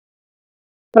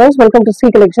Friends, welcome to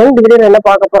C-Collectionz. இந்த வீடியோல என்ன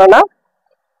பார்க்க போறோம்னா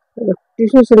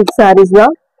டிஷ்யூ சில்க் sarees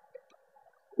தான்.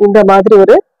 இந்த மாதிரி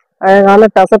ஒரு அழகான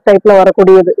டசர் டைப்ல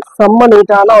வரக்கூடியது. செம்ம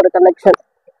நீட்டான ஒரு கலெக்ஷன்.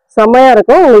 செம்மையா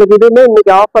இருக்கும். உங்களுக்கு இதுவுமே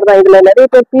இன்னைக்கு ஆஃபர் தான். இதுல நிறைய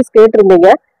பேர் பீஸ் கேட்டிருந்தீங்க.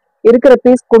 இருக்கிற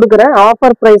பீஸ் கொடுக்குறேன்.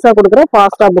 ஆஃபர் பிரைஸா கொடுக்குறேன்.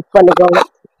 ஃபாஸ்டா புக் பண்ணிக்கோங்க.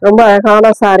 ரொம்ப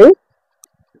அழகான saree.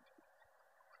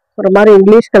 ஒரு மாதிரி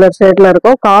இங்கிலீஷ் கலர் ஷேட்ல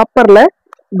இருக்கும். காப்பர்ல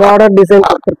பார்டர் டிசைன்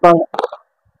கொடுத்துருப்பாங்க.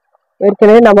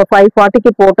 ஏற்கனவே நம்ம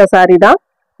 540க்கு போட்ட saree தான்.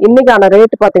 இன்னைக்கான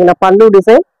ரேட் பாத்தீங்கன்னா பல்லு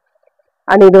டிசைன்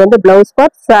அண்ட் இது வந்து பிளவுஸ்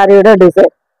பார்ட் சாரியோட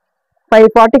டிசைன்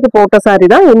 540க்கு போட்ட saree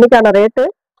தான். இன்னைக்கான ரேட்டு.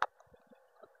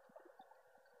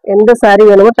 எந்த saree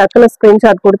வேணுமோ டக்குனு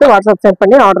ஸ்கிரீன்ஷாட் கொடுத்து வாட்ஸ்அப் சென்ட்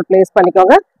பண்ணி ஆர்டர் பிளேஸ்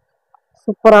பண்ணிக்கோங்க.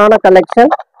 சூப்பரான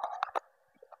கலெக்ஷன்.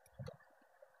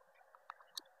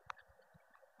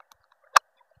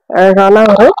 அழகான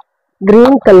ஒரு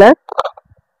கிரீன் கலர்,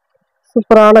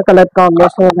 சூப்பரான colour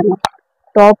combination.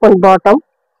 Top and bottom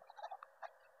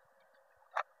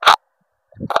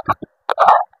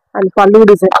and பல்லு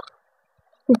டிசைன்,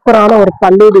 சூப்பரான ஒரு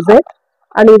பல்லு டிசைன்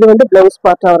அண்ட் இது வந்து பிளவுஸ்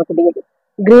பார்ட் வரக்கூடியது.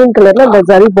 கிரீன் கலர்ல இந்த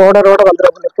ஜரி பார்டரோட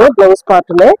வந்துருக்கு பிளவுஸ்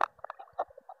பார்ட்டுமே.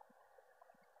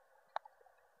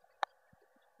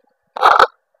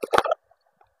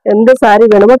 எந்த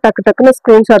saree வேணுமோ டக்கு டக்குன்னு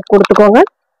ஸ்கிரீன்ஷாட் கொடுத்துக்கோங்க.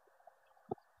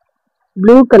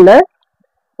 Blue colour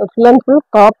full and full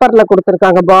காப்பர்ல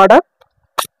கொடுத்துருக்காங்க பார்டர்.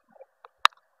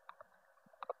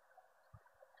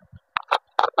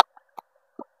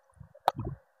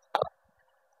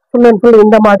 ஃபுல் அண்ட் ஃபுல்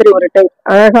இந்த மாதிரி ஒரு டைப்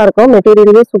அழகா இருக்கும்.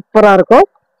 மெட்டீரியலே சூப்பரா இருக்கும்.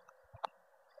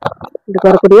 இதுக்கு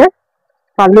வரக்கூடிய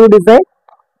பல்லு டிசைன்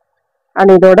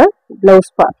அண்ட் இதோட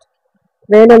பிளவுஸ் பார்ட்.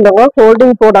 வேணுன்றவங்க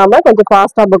ஹோல்டிங் போடாம கொஞ்சம்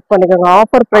ஃபாஸ்டா புக் பண்ணிக்கோங்க.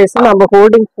 ஆஃபர் பிரைஸ் நம்ம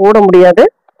ஹோல்டிங் போட முடியாது.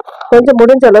 கொஞ்சம்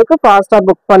முடிஞ்ச அளவுக்கு ஃபாஸ்டா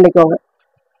புக் பண்ணிக்கோங்க.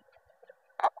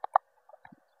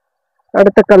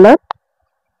 அடுத்த கலர்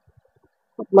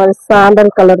மாதிரி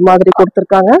சாண்டல் கலர் மாதிரி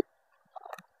கொடுத்துருக்காங்க.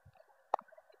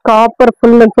 Copper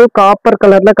full and full copper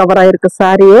கலர்ல கவர் ஆயிருக்கு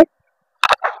சாரியே.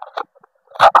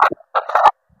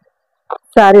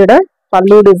 சாரியோட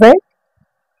பல்லு டிசைன்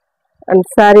அண்ட்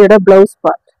சாரியோட பிளவுஸ்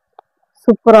பார்ட்.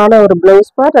 சூப்பரான ஒரு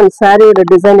பிளவுஸ் பார்ட் அண்ட் சாரியோட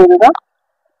டிசைன் இதுதான்.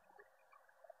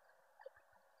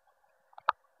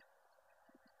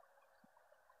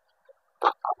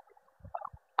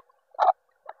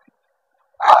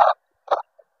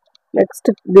 நெக்ஸ்ட்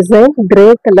டிசைன் கிரே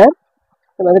கலர்,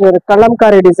 மாதிரி ஒரு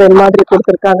கலம்காரி டிசைன் மாதிரி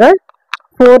கொடுத்துருக்காங்க.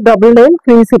 499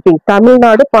 free shipping.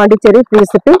 Tamil Nadu, Pondicherry free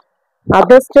shipping.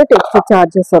 Other state extra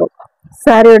charges வரும்.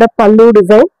 சாரியோட பல்லு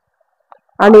டிசைன்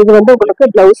அண்ட் இது வந்து உங்களுக்கு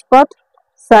பிளவுஸ் பார்ட்.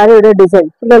 சாரியோட டிசைன்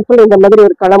ஃபுல் அண்ட் ஃபுல் இந்த மாதிரி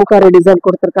ஒரு கலம்காரி டிசைன்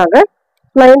கொடுத்துருக்காங்க.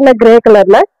 பிளைன்ல கிரே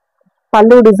கலர்ல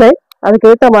பல்லு டிசைன்,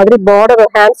 அதுக்கேற்ற மாதிரி பார்டர்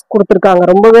ஹேண்ட்ஸ் கொடுத்துருக்காங்க.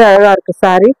 ரொம்பவே அழகா இருக்கு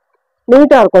சாரி.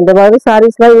 நீட்டா இருக்கும். இந்த மாதிரி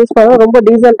சாரீஸ்லாம் யூஸ் பண்ண ரொம்ப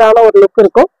டீசென்டான ஒரு லுக்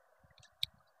இருக்கும்.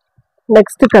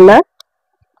 Next colour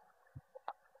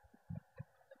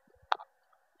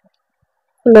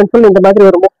full and full இந்த மாதிரி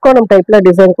ஒரு முக்கோணம் டைப்ல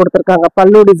டிசைன் கொடுத்துருக்காங்க.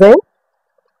 பல்லு டிசைன்,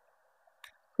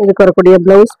 இதுக்கு வரக்கூடிய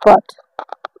பிளவுஸ் பார்ட்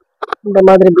இந்த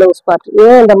மாதிரி பிளவுஸ் பார்ட்.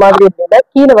 ஏன் இந்த மாதிரி அப்படின்னா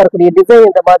கீழே வரக்கூடிய டிசைன்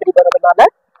இந்த மாதிரி வருதுனால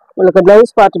உங்களுக்கு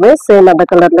பிளவுஸ் பார்ட்டுமே சேம் அந்த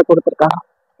கலர்ல கொடுத்துருக்காங்க.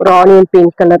 ஒரு ஆனியன்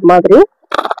பிங்க் கலர் மாதிரி.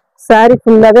 சாரி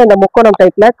ஃபுல்லாவே அந்த முக்கோணம்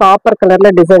டைப்ல காப்பர்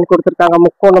கலர்ல டிசைன் கொடுத்துருக்காங்க.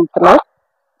 முக்கோணத்துல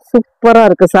சூப்பரா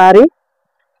இருக்கு சாரி.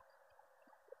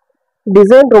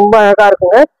 டிசைன் ரொம்ப அழகா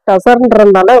இருக்குங்க.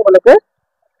 டசர்ன்றதுனால உங்களுக்கு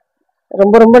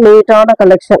ரொம்ப ரொம்ப நீட்டான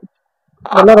கலெக்ஷன்.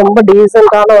 இதெல்லாம் ரொம்ப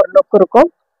டீசென்டான ஒரு லுக் இருக்கும்.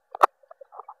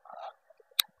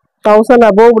 1000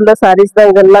 above உள்ள சாரீஸ் தான்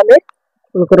இது எல்லாமே.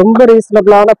 உங்களுக்கு ரொம்ப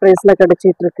ரீசனபிளான பிரைஸ்ல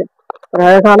கிடைச்சிட்டு இருக்கு. ஒரு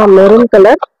அழகான மெரூன்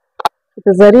கலர்,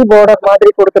 இது ஜரி பார்டர்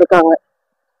மாதிரி கொடுத்துருக்காங்க.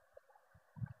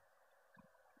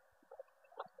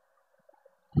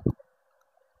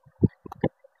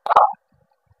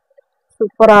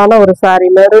 சூப்பரான ஒரு சாரி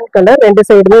மெரூன் கலர். ரெண்டு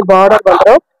சைடுமே பார்டர்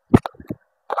வந்துடும்.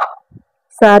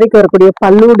 சாரிக்கு வரக்கூடிய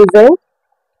பல்லு டிசைன்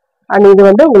அண்ட் இது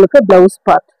வந்து உங்களுக்கு பிளவுஸ்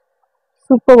பார்ட்.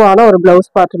 சூப்பரான ஒரு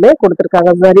பிளவுஸ் பார்ட்டுமே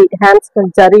கொடுத்துருக்காங்க. ஜரி ஹேண்ட்ஸ்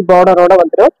ஜரி பார்டரோட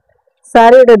வந்துடும்.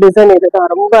 சாரியோட டிசைன் இதுதான்.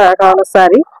 ரொம்ப அழகான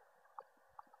சாரி.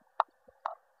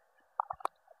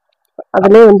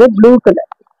 அதுலயே வந்து ப்ளூ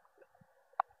கலர்,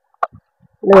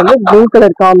 இது வந்து ப்ளூ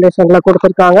கலர் காம்பினேஷன்ல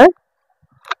கொடுத்துருக்காங்க.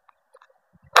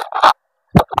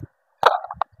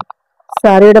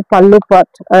 சாரியோட பல்லு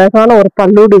பார்ட் அழகான ஒரு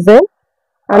பல்லு டிசைன்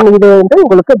அண்ட் இது வந்து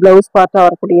உங்களுக்கு பிளவுஸ் பார்ட்டா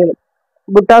வரக்கூடியது.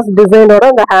 புட்டாஸ் டிசைனோட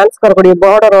அந்த ஹேண்ட்ஸ் வரக்கூடிய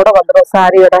பார்டரோட வந்துடும்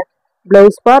சாரியோட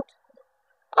பிளவுஸ் பார்ட்.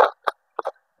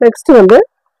 நெக்ஸ்ட் வந்து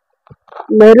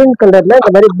மெரூன் கலர்ல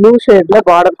இந்த மாதிரி ப்ளூ ஷேட்ல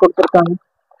பார்டர் கொடுத்துருக்காங்க.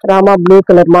 ராமா ப்ளூ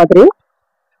கலர் மாதிரி.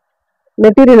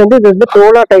 மெட்டீரியல் வந்து இது வந்து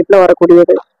டோலா டைப்ல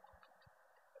வரக்கூடியது.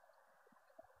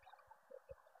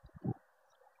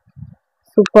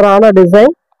 சூப்பரான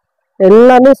டிசைன்.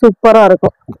 எல்லாமே சூப்பரா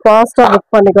இருக்கும். ஃபாஸ்டா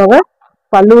புக் பண்ணிக்கோங்க.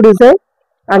 பல்லு டிசைன்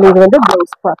அண்ட் இது வந்து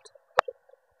ப்ளவுஸ் பார்ட்.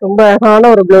 ரொம்ப அழகான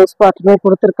ஒரு ப்ளவுஸ் பார்ட்டுமே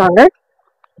கொடுத்துருக்காங்க.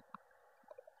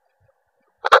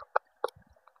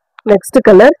 நெக்ஸ்ட்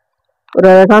கலர் ஒரு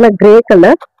அழகான கிரே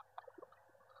கலர்.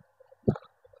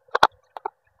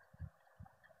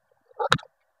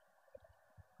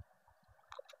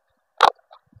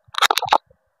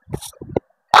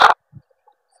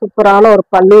 சூப்பரான ஒரு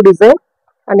பல்லு டிசைன்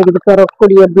அண்ட் இதுக்கு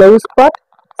வரக்கூடிய பிளவுஸ் பார்ட்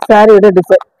சாரியோட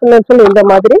டிசைன் ஃபுல் அண்ட் ஃபுல் இந்த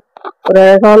மாதிரி ஒரு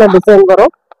அழகான டிசைன்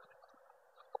வரும்.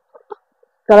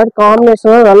 கலர்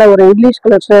காம்பினேஷனும் நல்ல ஒரு இங்கிலீஷ்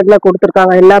கலர் ஷேட்ல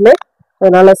கொடுத்துருக்காங்க எல்லாமே.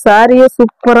 அதனால சாரியே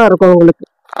சூப்பரா இருக்கும் உங்களுக்கு.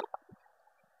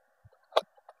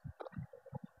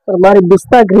 ஒரு மாதிரி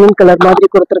பிஸ்தா கிரீன் கலர் மாதிரி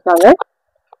கொடுத்துருக்காங்க.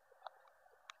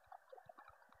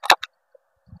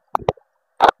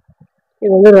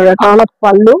 இது வந்து அழகான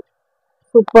பல்லு,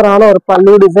 சூப்பரான ஒரு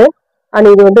பல்லு டிசைன் அண்ட்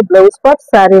இது வந்து பிளவுஸ் பார்ட்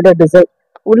சாரியோட டிசைன்.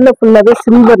 உள்ள ஃபுல்லாவே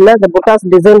சில்வர்ல இந்த புட்டாஸ்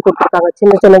டிசைன் கொடுத்துருக்காங்க.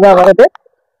 சின்ன சின்னதா வருது.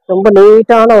 ரொம்ப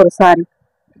நீட்டான ஒரு சாரி.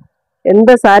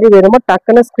 எந்த சாரி வேணுமோ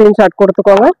டக்குன்னு ஸ்கிரீன்ஷாட்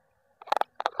கொடுத்துக்கோங்க.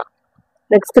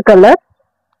 நெக்ஸ்ட் கலர்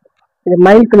இது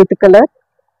மயில் கழுத்து கலர்.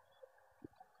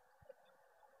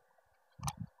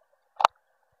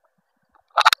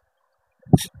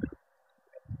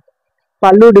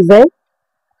 பல்லு டிசைன்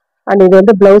அண்ட் இது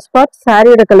வந்து பிளவுஸ் பார்ட்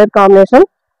சாரியோட கலர் காம்பினேஷன்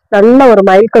நல்ல ஒரு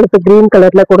மயில் கழுத்து கிரீன்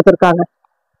கலர்ல கொடுத்துருக்காங்க.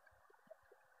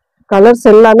 கலர்ஸ்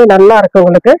எல்லாமே நல்லா இருக்கு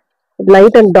உங்களுக்கு.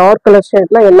 லைட் அண்ட் டார்க் கலர்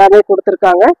ஷேட்ல எல்லாமே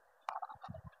கொடுத்துருக்காங்க.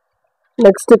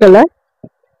 நெக்ஸ்ட் கலர்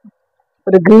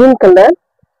ஒரு கிரீன் கலர்.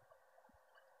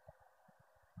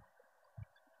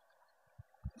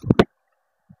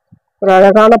 ஒரு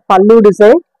அழகான பல்லு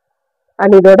டிசைன்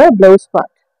அண்ட் இதோட பிளவுஸ்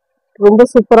பார்ட். ரொம்ப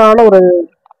சூப்பரான ஒரு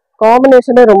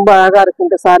காம்பினேஷனே ரொம்ப அழகா இருக்கு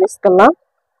இந்த சாரீஸ்க்கெல்லாம்.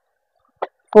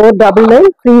 499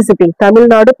 free shipping.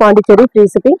 Tamil Nadu Pondicherry free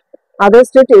shipping. Other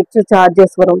state extra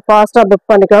charges வரும். ஃபாஸ்டா புக்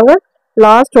பண்ணிக்கோங்க.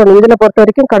 லாஸ்ட் ஒன்று இதுல பொறுத்த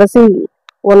வரைக்கும் கடைசி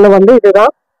ஒன்று வந்து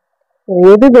இதுதான்.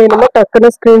 எது வேணுமோ டக்குன்னு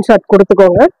ஸ்கிரீன்ஷாட்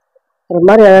கொடுத்துக்கோங்க. ஒரு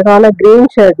மாதிரி அழகான கிரீன்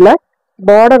ஷேட்ல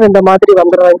பார்டர் இந்த மாதிரி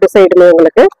வந்துடும் ரெண்டு சைடுமே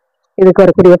உங்களுக்கு. இதுக்கு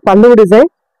வரக்கூடிய பல்லு டிசைன்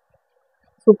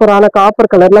சூப்பரான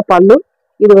காப்பர் கலர்ல பல்லு.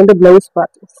 இது வந்து பிளவுஸ்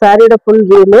பார்ட். சாரியோட ஃபுல்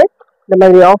வியூமே இந்த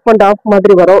மாதிரி ஆஃப் அண்ட் ஆஃப்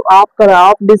மாதிரி வரும்.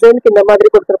 ஆஃப் டிசைனுக்கு இந்த மாதிரி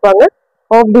கொடுத்துருப்பாங்க.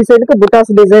 ஆஃப் டிசைனுக்கு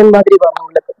புட்டாஸ் டிசைன் மாதிரி வரும்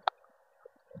உங்களுக்கு.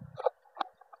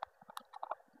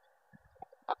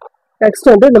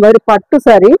 நெக்ஸ்ட் வந்து இந்த மாதிரி பட்டு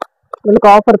சாரி உங்களுக்கு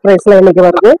ஆஃபர் பிரைஸ்ல இன்னைக்கு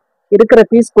வருது. இருக்கிற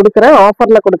பீஸ் கொடுக்குறேன்,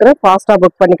 ஆஃபர்ல கொடுக்குறேன், ஃபாஸ்டா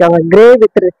புக் பண்ணிக்கோங்க. Grey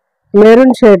with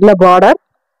maroon ஷேட்ல border.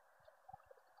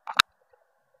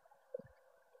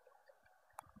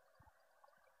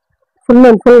 Full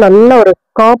and full நல்ல ஒரு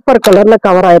காப்பர் கலர்ல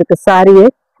கவர் ஆயிருக்கு சாரியே.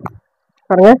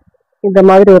 பாருங்க இந்த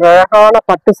மாதிரி ஒரு அழகான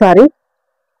பட்டு சாரி.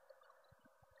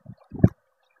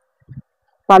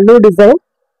 பல்லு டிசைன்.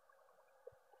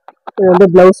 இது வந்து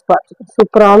பிளவுஸ் பார்ட்.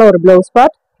 சூப்பரான ஒரு பிளவுஸ்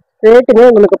பார்ட். ரேட்டுமே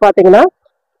உங்களுக்கு பாத்தீங்கன்னா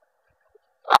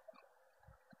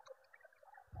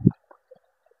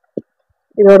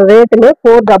இதோட ரேட்டுமே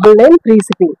 499 ஃப்ரீ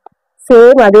ஷிப்பிங்.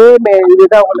 சேம் அதே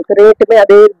இதுதான் உங்களுக்கு ரேட்டுமே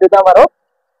அதே இதுதான் வரும்.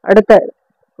 அடுத்த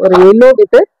ஒரு எல்லோ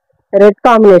வித் ரெட்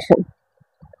காம்பினேஷன்.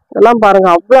 இதெல்லாம் பாருங்க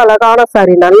அவ்வளவு அழகான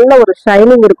சாரி. நல்ல ஒரு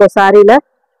ஷைனிங் இருக்கும் சாரியில.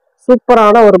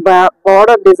 சூப்பரான ஒரு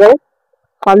பார்டர் டிசைன்.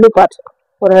 பல்லு பார்ட்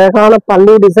ஒரு அழகான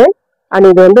பல்லு டிசைன் அண்ட்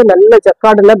இது வந்து நல்ல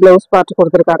ஜக்கார்டுல பிளவுஸ் பார்ட்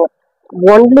கொடுத்துருக்காங்க.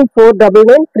 Only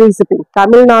 499 free shipping.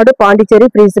 Tamil Nadu Pondicherry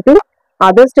free shipping.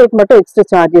 Other state மட்டும் எக்ஸ்ட்ரா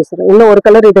சார்ஜஸ். இன்னும் ஒரு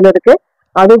கலர் இதுல இருக்கு,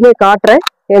 அதுவுமே காட்டுறேன்.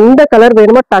 எந்த கலர்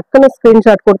வேணுமோ டக்குன்னு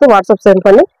ஸ்கிரீன்ஷாட் கொடுத்து வாட்ஸ்அப் சென்ட்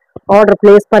பண்ணி ஆர்டர்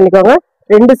பிளேஸ் பண்ணிக்கோங்க.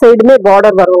 ரெண்டு சைடுமே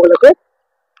பார்டர் வரும் உங்களுக்கு.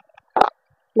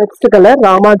 Next colour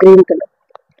Rama green colour.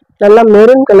 நல்லா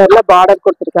மெரூன் கலர்ல பார்டர்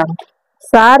கொடுத்துருக்காங்க.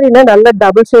 சாரில நல்ல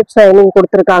டபுள் ஷேட் ஷைனிங்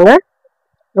கொடுத்துருக்காங்க.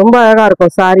 ரொம்ப அழகா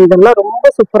இருக்கும் சாரி. இதெல்லாம் ரொம்ப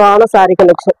சூப்பரான சாரி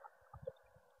கலெக்ஷன்.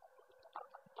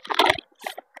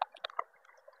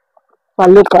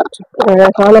 பல்லு பார்ட்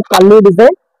அழகான பல்லு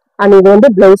டிசைன் அண்ட் இது வந்து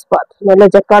பிளவுஸ் பார்ட். நல்ல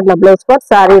ஜக்கார்ட்ல பிளவுஸ் பார்ட்.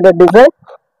 சாரியோட டிசைன்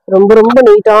ரொம்ப ரொம்ப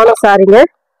நீட்டான சாரிங்க.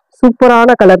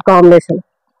 சூப்பரான கலர் காம்பினேஷன்.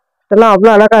 இதெல்லாம்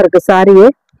அவ்வளவு அழகா இருக்கு சாரியே.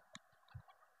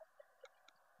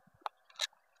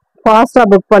 ஃபாஸ்டா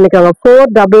புக் பண்ணிக்கோங்க.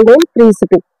 499 ஃப்ரீ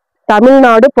ஷிப்பிங்.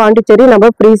 தமிழ்நாடு பாண்டிச்சேரி நம்ம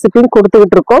ஃப்ரீ ஷிப்பிங்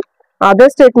கொடுத்துக்கிட்டு இருக்கோம்.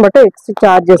 அதர் ஸ்டேட் மட்டும் எக்ஸ்ட்ரா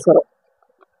சார்ஜஸ் வரும்.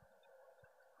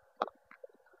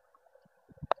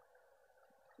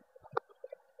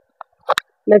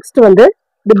 நெக்ஸ்ட் வந்து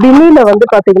இந்த பின்னில வந்து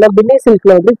பாத்தீங்கன்னா பின்னி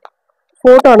சில்க்ல வந்து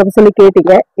போட்டோ அனுப்ப சொல்லி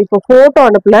கேட்டீங்க. இப்போ போட்டோ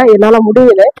அனுப்பல, என்னால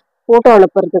முடியல போட்டோ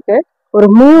அனுப்புறதுக்கு. ஒரு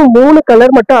மூணு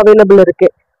கலர் மட்டும் அவைலபிள் இருக்கு.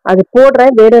 அது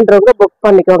போடுறேன், வேணுன்றவங்க புக்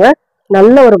பண்ணிக்கோங்க.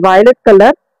 நல்ல ஒரு வயலட்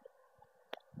கலர்.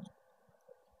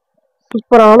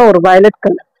 சூப்பரான ஒரு வயலட்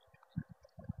கலர்.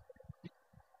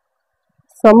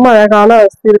 செம்ம அழகான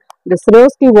இந்த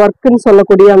சிரோஸ்கி ஒர்க்னு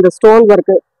சொல்லக்கூடிய அந்த ஸ்டோன்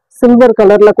ஒர்க் சில்வர்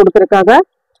கலர்ல கொடுத்துருக்காங்க.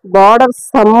 பார்டர்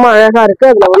செம்ம அழகா இருக்கு.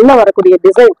 அதுல உள்ள வரக்கூடிய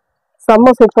டிசைன்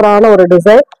செம்ம சூப்பரான ஒரு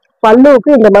டிசைன். பல்லுவுக்கு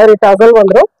இந்த மாதிரி டசல்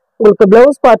வந்துடும். உங்களுக்கு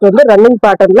பிளவுஸ் பார்ட் வந்து ரன்னிங்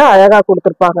பேட்டர்ன்ல அழகா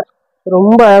கொடுத்துருப்பாங்க.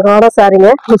 ரொம்ப அழகான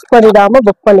சாரீங்க. மிஸ் பண்ணிடாம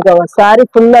புக் பண்ணிக்கோங்க. சாரீ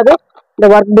ஃபுல்லாவே இந்த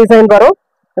ஒர்க் டிசைன் வரும்.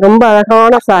 ரொம்ப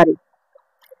அழகான சாரீ.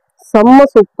 செம்ம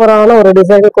சூப்பரான ஒரு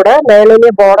டிசைன் கூட.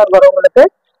 மேலேயுமே பார்டர் வரும் உங்களுக்கு.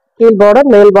 கீழ் பார்டர்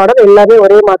மேல் பார்டர் எல்லாமே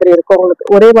ஒரே மாதிரி இருக்கும் உங்களுக்கு.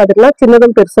 ஒரே மாதிரிலாம்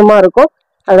சின்னதும் பெருசுமா இருக்கும்.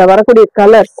 அதுல வரக்கூடிய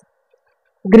கலர்ஸ்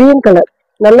கிரீன் கலர்,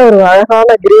 நல்ல ஒரு அழகான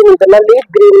கிரீன். இதெல்லாம்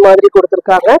லீட் கிரீன் மாதிரி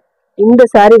கொடுத்துருக்காங்க. இந்த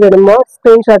சாரீ வேணுமோ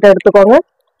ஸ்கிரீன்ஷாட் எடுத்துக்கோங்க.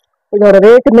 இதோட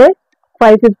ரேட்டுமே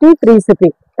 550 free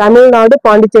shipping. Tamil Nadu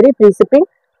Pondicherry free shipping.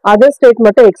 Other state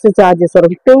மட்டும் எக்ஸ்ட்ரா சார்ஜஸ்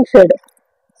வரும். பிங்க் ஷேடு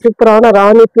சூப்பரான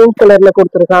ராணி பிங்க் கலர்ல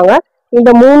கொடுத்துருக்காங்க. இந்த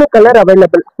 3 கலர்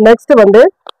அவைலபிள். நெக்ஸ்ட் வந்து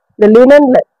இந்த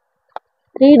லினன்ல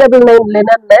 399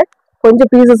 லினன்ல கொஞ்சம்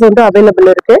பீசஸ் வந்து அவைலபிள்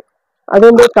இருக்கு. அது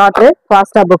வந்து காட்டுறேன்,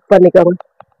 ஃபாஸ்டா புக் பண்ணிக்கோங்க.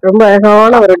 ரொம்ப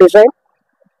அழகான ஒரு டிசைன்.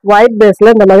 ஒயிட்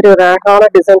பேஸ்ல இந்த மாதிரி ஒரு அழகான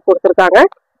டிசைன் கொடுத்துருக்காங்க.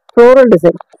 Floral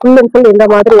design full and full இந்த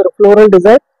மாதிரி ஒரு ஃப்ளோரல்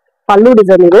டிசைன். பல்லு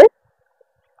டிசைன் இது.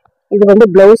 இது வந்து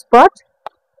பிளவுஸ் பார்ட்.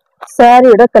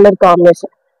 சாரியோட கலர்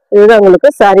காம்பினேஷன் இதுதான் உங்களுக்கு.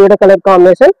 சாரியோட கலர்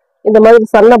காம்பினேஷன் இந்த மாதிரி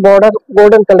சன்ன பார்டர்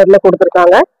கோல்டன் கலர்ல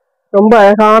கொடுத்துருக்காங்க. ரொம்ப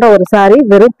அழகான ஒரு சாரி.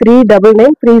 வெறும்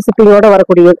 399 ஃப்ரீ ஷிப்பிங்கோட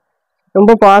வரக்கூடியது.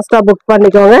 ரொம்ப ஃபாஸ்டா புக்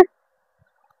பண்ணிக்கோங்க.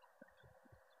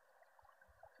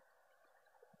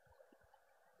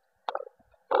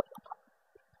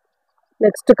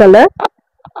 நெக்ஸ்ட் கலர்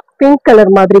பிங்க்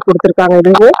கலர் மாதிரி கொடுத்துருக்காங்க.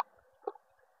 இது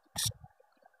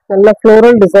நல்ல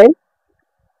ஃப்ளோரல் டிசைன்.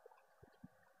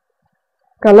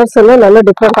 கலர்ஸ் எல்லாம் நல்ல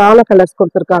டிஃப்ரெண்டான கலர்ஸ்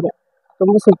கொடுத்துருக்காங்க.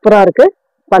 ரொம்ப சூப்பரா இருக்கு.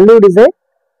 பல்லு டிசைன்.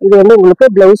 இது வந்து உங்களுக்கு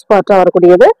பிளவுஸ் பார்ட்டா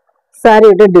வரக்கூடியது.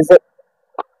 சாரியோட டிசைன்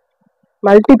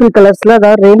மல்டிபிள் கலர்ஸ்ல,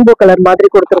 அதாவது ரெயின்போ கலர் மாதிரி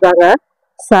கொடுத்துருக்காங்க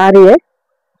சாரியை.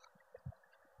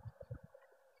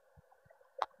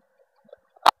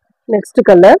 Next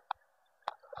colour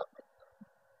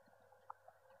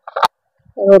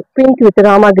pink with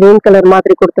Rama green colour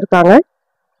மாதிரி கொடுத்துருக்காங்க.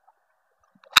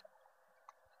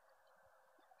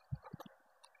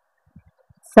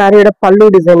 சாரியோட பல்லு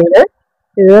டிசைன் இது.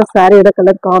 இதுதான் சாரியோட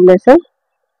கலர் காம்பினேஷன்.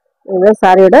 இதுதான்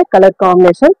சாரியோட கலர்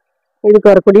காம்பினேஷன்.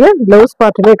 இதுக்கு வரக்கூடிய பிளவுஸ்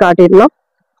பார்ட்டுமே காட்டிடலாம்.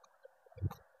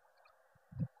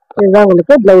 இதுதான்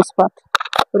உங்களுக்கு பிளவுஸ் பார்ட்.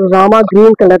 ஒரு ராமா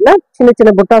கிரீன் கலர்ல சின்ன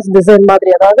சின்ன புட்டாஸ் டிசைன்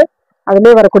மாதிரி, அதாவது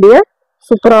அதுலேயே வரக்கூடிய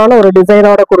சூப்பரான ஒரு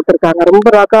டிசைனோட கொடுத்துருக்காங்க. ரொம்ப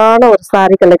ரகான ஒரு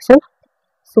சாரி கலெக்ஷன்.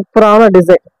 சூப்பரான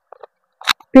design.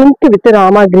 Pink with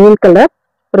Rama green colour.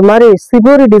 ஒரு மாதிரி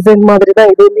சிபோரி டிசைன் மாதிரி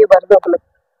தான் இதுவுமே வருது உங்களுக்கு.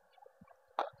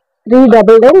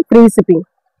 399 ஃப்ரீ ஷிப்பிங்.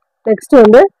 நெக்ஸ்ட்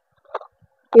வந்து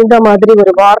இந்த மாதிரி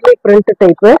ஒரு வார்லி பிரிண்ட்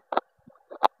டைப்.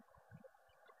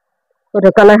 ஒரு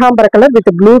கனகாம்பர கலர் வித்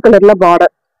ப்ளூ கலர்ல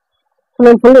பார்டர். ஃபுல்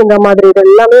அண்ட் ஃபுல் இந்த மாதிரி. இது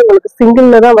எல்லாமே உங்களுக்கு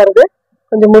சிங்கிள்ல தான் வருது.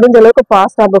 கொஞ்சம் முடிஞ்ச அளவுக்கு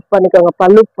ஃபாஸ்டா புக் பண்ணிக்கோங்க.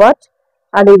 பல்லு பார்ட்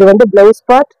அண்ட் இது வந்து பிளவுஸ்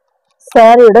பார்ட்.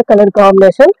 சாரியோட கலர்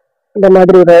காம்பினேஷன் இந்த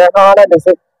மாதிரி ஒரு அழகான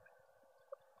டிசைன்.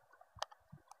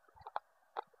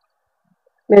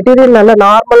 மெட்டீரியல் நல்லா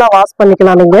நார்மலா வாஷ்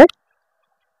பண்ணிக்கலாம். நீங்க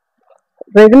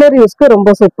ரெகுலர் யூஸ்க்கு ரொம்ப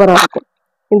சூப்பரா இருக்கும்.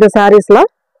 இந்த சாரீஸ்லாம்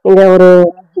நீங்க ஒரு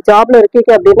ஜாப்ல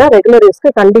இருக்கீங்க அப்படின்னா ரெகுலர் யூஸ்க்கு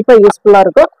கண்டிப்பா யூஸ்ஃபுல்லா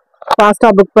இருக்கும். ஃபாஸ்டா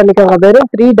புக் பண்ணிக்கோங்க. வெறும்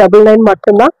 399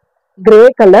 மட்டும்தான். Grey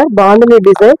colour bandhani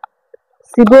design,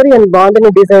 shibori and bandhani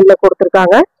டிசைன்ல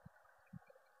கொடுத்துருக்காங்க.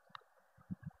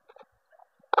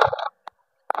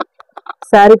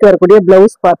 சாரிக்கு வரக்கூடிய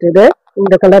பிளவுஸ் பார்ட் இது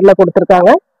இந்த கலர்ல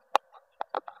கொடுத்துருக்காங்க.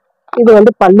 இது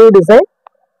வந்து பல்லு டிசைன்.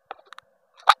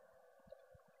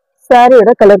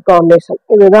 சாரியோட கலர் காம்பினேஷன்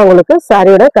இதுதான் உங்களுக்கு.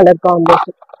 சாரியோட கலர்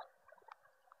காம்பினேஷன்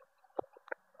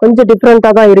கொஞ்சம் டிஃப்ரெண்டா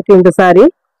தான் இருக்கு இந்த சாரி.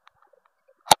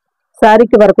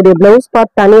 சாரிக்கு வரக்கூடிய பிளவுஸ்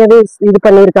பார்ட் தனியாவே இது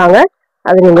பண்ணியிருக்காங்க.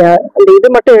 அது நீங்க அந்த இது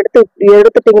மட்டும்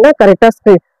எடுத்துட்டீங்கன்னா கரெக்டா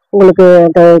உங்களுக்கு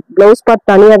அந்த பிளவுஸ் பார்ட்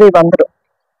தனியாவே வந்துடும்.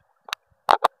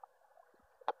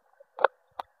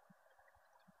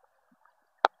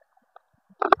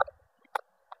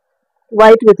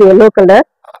 White with yellow colour.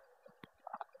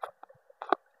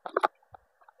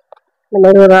 இந்த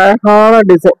மாதிரி ஒரு அழகான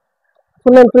design.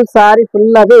 Full and full sorry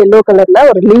ஃபுல்லாவே எல்லோ கலர்ல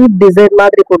ஒரு லீப் டிசைன்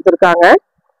மாதிரி கொடுத்துருக்காங்க.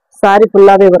 சாரி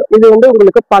ஃபுல்லாவே வரும். இது வந்து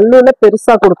உங்களுக்கு பல்லுல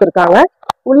பெருசா கொடுத்துருக்காங்க.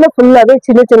 உள்ள ஃபுல்லாவே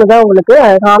சின்ன சின்னதா உங்களுக்கு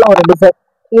அழகான ஒரு டிசைன்.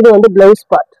 இது வந்து பிளவுஸ்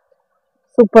பார்ட்.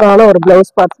 சூப்பரான ஒரு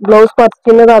பிளவுஸ் பார்ட். பிளவுஸ் பார்ட்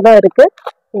சின்னதா தான் இருக்கு.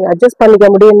 நீங்க அட்ஜஸ்ட் பண்ணிக்க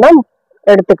முடியும்னா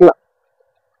எடுத்துக்கலாம்.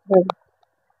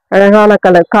 அழகான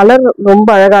கலர். கலர் ரொம்ப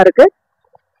அழகா இருக்கு.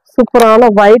 சூப்பரான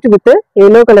white with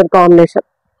yellow colour combination.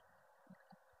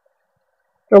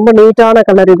 ரொம்ப நீட்டான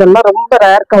கலர். இதெல்லாம் ரொம்ப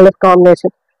ரேர் கலர்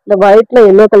காம்பினேஷன். இந்த ஒயிட்ல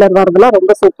எல்லோ கலர் வரதுலாம்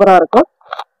ரொம்ப சூப்பரா இருக்கும்.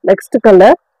 நெக்ஸ்ட்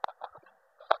கலர்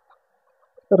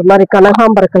ஒரு மாதிரி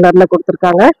கனகாம்பர கலர்ல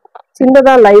கொடுத்துருக்காங்க.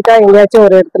 சின்னதா லைட்டா எங்கேயாச்சும்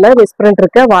ஒரு இடத்துல மிஸ்பிரிண்ட்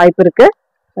இருக்க வாய்ப்பு இருக்கு.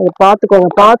 அது பார்த்துக்கோங்க.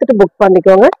 பார்த்துட்டு புக்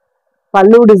பண்ணிக்கோங்க.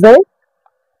 பல்லு டிசைன்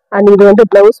அண்ட் இது வந்து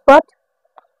பிளவுஸ் பார்ட்,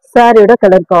 சாரியோட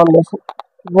colour combination.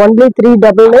 Only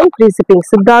 399 free shipping.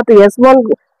 Siddharth S1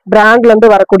 பிராண்ட்ல இருந்து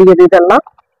வரக்கூடியது இதெல்லாம்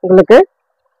உங்களுக்கு.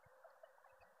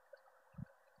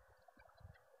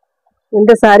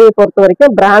 இந்த சாரியை பொறுத்த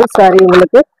வரைக்கும் பிராண்ட் சாரி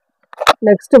உங்களுக்கு.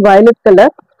 Next violet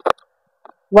colour,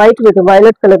 white with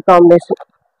violet colour combination.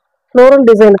 Floral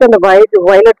டிசைனுக்கு அந்த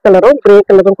வயலட் கலரும் கிரே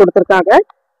கலரும் கொடுத்துருக்காங்க.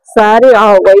 Sorry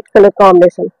white colour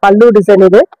combination. பல்லு டிசைன்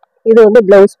இது. இது வந்து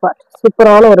பிளவுஸ் பார்ட்.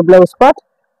 சூப்பரான ஒரு பிளவுஸ் பார்ட்.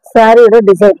 சாரியோட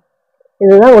டிசைன்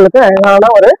இதுதான் உங்களுக்கு அழகான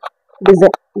ஒரு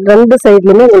டிசைன். ரெண்டு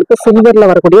சைட்லயுமே உங்களுக்கு சில்வர்ல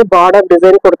வரக்கூடிய பார்டர்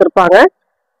டிசைன் கொடுத்துருப்பாங்க.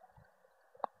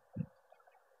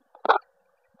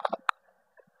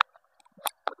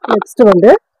 நெக்ஸ்ட் வந்து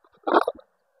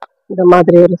இந்த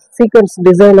மாதிரி ஒரு சீக்வன்ஸ்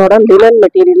டிசைனோட லினன்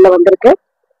மெட்டீரியல்ல வந்திருக்கு.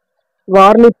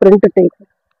 Warli print type.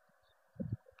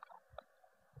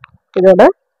 இதோட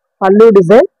பல்லு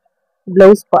டிசைன்,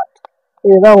 பிளவுஸ் பார்ட்.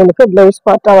 இதுதான் உங்களுக்கு பிளவுஸ்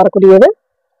பார்ட்டா வரக்கூடியது.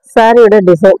 சாரியோட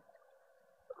டிசைன்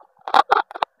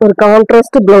ஒரு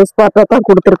கான்ட்ராஸ்ட் பிளவுஸ் பார்ட்டா தான்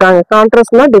கொடுத்துருக்காங்க.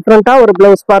 கான்ட்ராஸ்ட்னா டிஃப்ரெண்டா ஒரு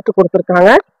பிளவுஸ் பார்ட்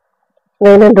கொடுத்துருக்காங்க.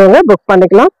 வேணுன்றவங்க புக்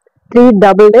பண்ணிக்கலாம்.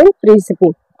 399 ஃப்ரீ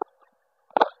ஷிப்பிங்.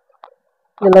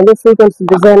 இதுல வந்து சீக்வன்ஸ்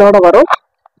டிசைனோட வரும்.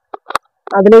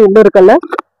 அதுல இன்னொரு கலர்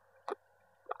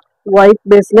ஒயிட்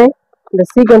பேஸ்ல இந்த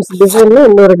சீக்வன்ஸ் டிசைன்ல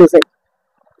இன்னொரு டிசைன்.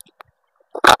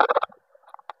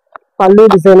 பல்லு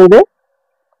டிசைன் இது.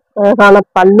 அழகான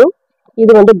பல்லு.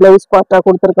 இது வந்து பிளவுஸ் பார்ட்டா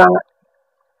கொடுத்துருக்காங்க.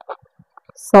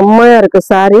 செம்மையா இருக்கு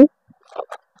சாரி.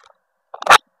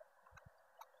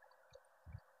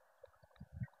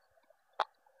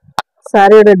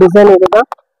 சாரியோட டிசைன் இதுதான்.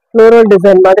 ஃப்ளோரல்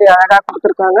டிசைன் மாதிரி அழகா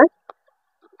கொடுத்துருக்காங்க.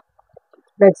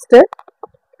 நெக்ஸ்ட்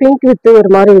பிங்க் வித் ஒரு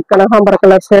மாதிரி கனகாம்பர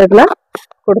கலர் ஷேட்ல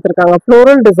கொடுத்துருக்காங்க.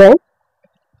 ஃப்ளோரல் டிசைன்,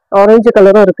 ஆரஞ்சு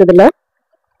கலரும் இருக்கு இதுல.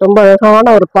 ரொம்ப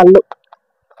அழகான ஒரு பல்லு,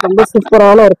 ரொம்ப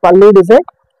சூப்பரான ஒரு பல்லு டிசைன்.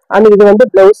 அண்ட் இது வந்து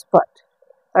பிளவுஸ் பார்ட்.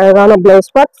 அழகான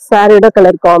பிளவுஸ் பார்ட். சாரியோட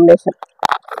கலர் காம்பினேஷன்.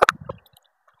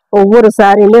 ஒவ்வொரு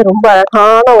சாரியுமே ரொம்ப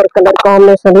அழகான ஒரு கலர்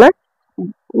காம்பினேஷன்ல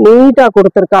நீட்டா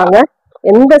கொடுத்துருக்காங்க.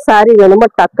 எந்த சாரி வேணுமோ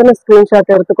டக்குன்னு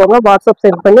ஸ்கிரீன்ஷாட் எடுத்துக்கோங்க. வாட்ஸ்அப்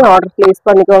சென்ட் பண்ணி ஆர்டர் பிளேஸ்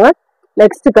பண்ணிக்கோங்க.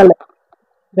 நெக்ஸ்ட் கலர்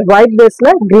ஒயிட் பேஸ்ல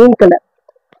கிரீன் கலர்.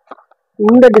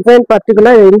 இந்த டிசைன்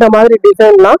பர்டிகுலர் இந்த மாதிரி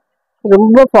டிசைன்லாம்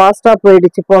ரொம்ப ஃபாஸ்டா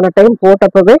போயிடுச்சு போன டைம்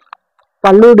போட்டப்பவே.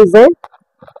 பல்லு டிசைன்,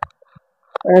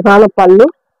 அழகான பல்லு.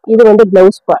 இது வந்து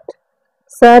பிளவுஸ் பார்ட்.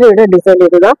 சாரியோட டிசைன்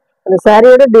இதுதான். அந்த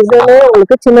சாரியோட டிசைனே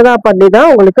உங்களுக்கு சின்னதா பண்ணி தான்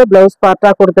உங்களுக்கு பிளவுஸ் பார்ட்டா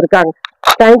கொடுத்துருக்காங்க.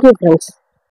 Thank you friends.